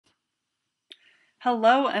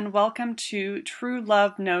Hello and welcome to True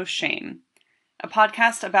Love No Shame, a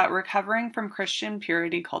podcast about recovering from Christian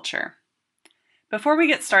purity culture. Before we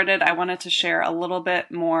get started, I wanted to share a little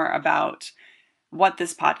bit more about what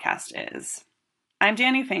this podcast is. I'm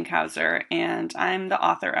Dani Fankhauser, and I'm the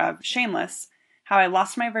author of Shameless: How I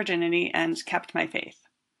Lost My Virginity and Kept My Faith.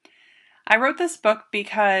 I wrote this book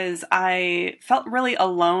because I felt really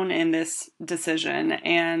alone in this decision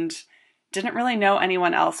and didn't really know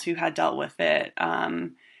anyone else who had dealt with it.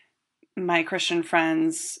 My Christian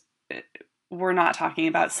friends were not talking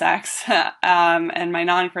about sex, and my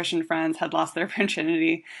non-Christian friends had lost their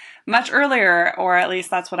virginity much earlier, or at least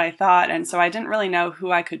that's what I thought. And so I didn't really know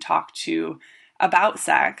who I could talk to about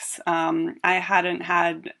sex. I hadn't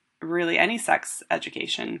had really any sex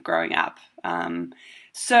education growing up.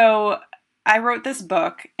 So I wrote this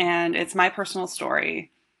book, and it's my personal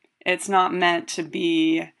story. It's not meant to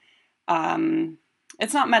be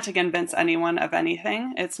it's not meant to convince anyone of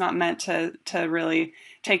anything. It's not meant to really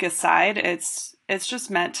take a side. It's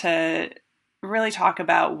just meant to really talk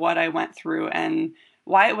about what I went through and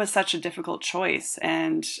why it was such a difficult choice.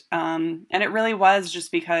 And it really was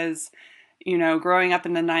just because, growing up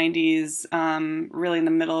in the 90s, really in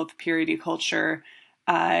the middle of purity culture,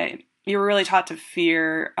 you were really taught to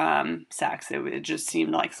fear sex. It just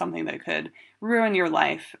seemed like something that could ruin your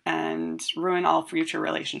life and ruin all future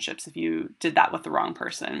relationships if you did that with the wrong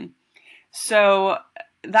person. So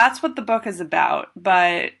that's what the book is about,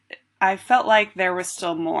 but I felt like there was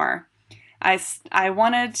still more. I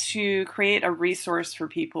wanted to create a resource for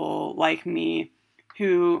people like me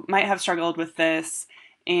who might have struggled with this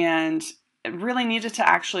and really needed to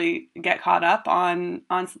actually get caught up on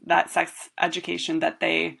that sex education that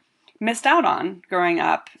they missed out on growing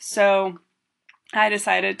up. So I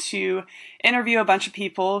decided to interview a bunch of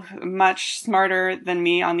people much smarter than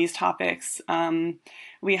me on these topics.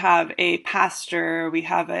 We have a pastor, we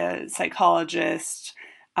have a psychologist,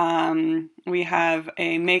 we have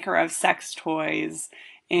a maker of sex toys,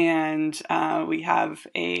 and we have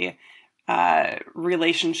a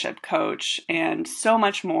relationship coach, and so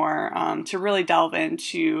much more to really delve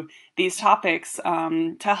into these topics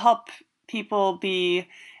to help people be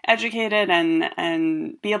educated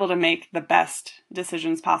and be able to make the best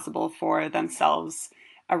decisions possible for themselves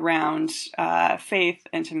around faith,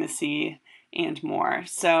 intimacy, and more.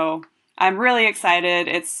 So I'm really excited.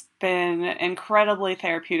 It's been incredibly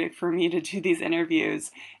therapeutic for me to do these interviews,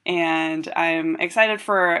 and I'm excited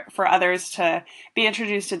for others to be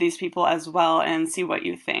introduced to these people as well and see what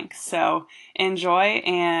you think. So enjoy,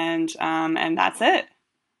 and that's it.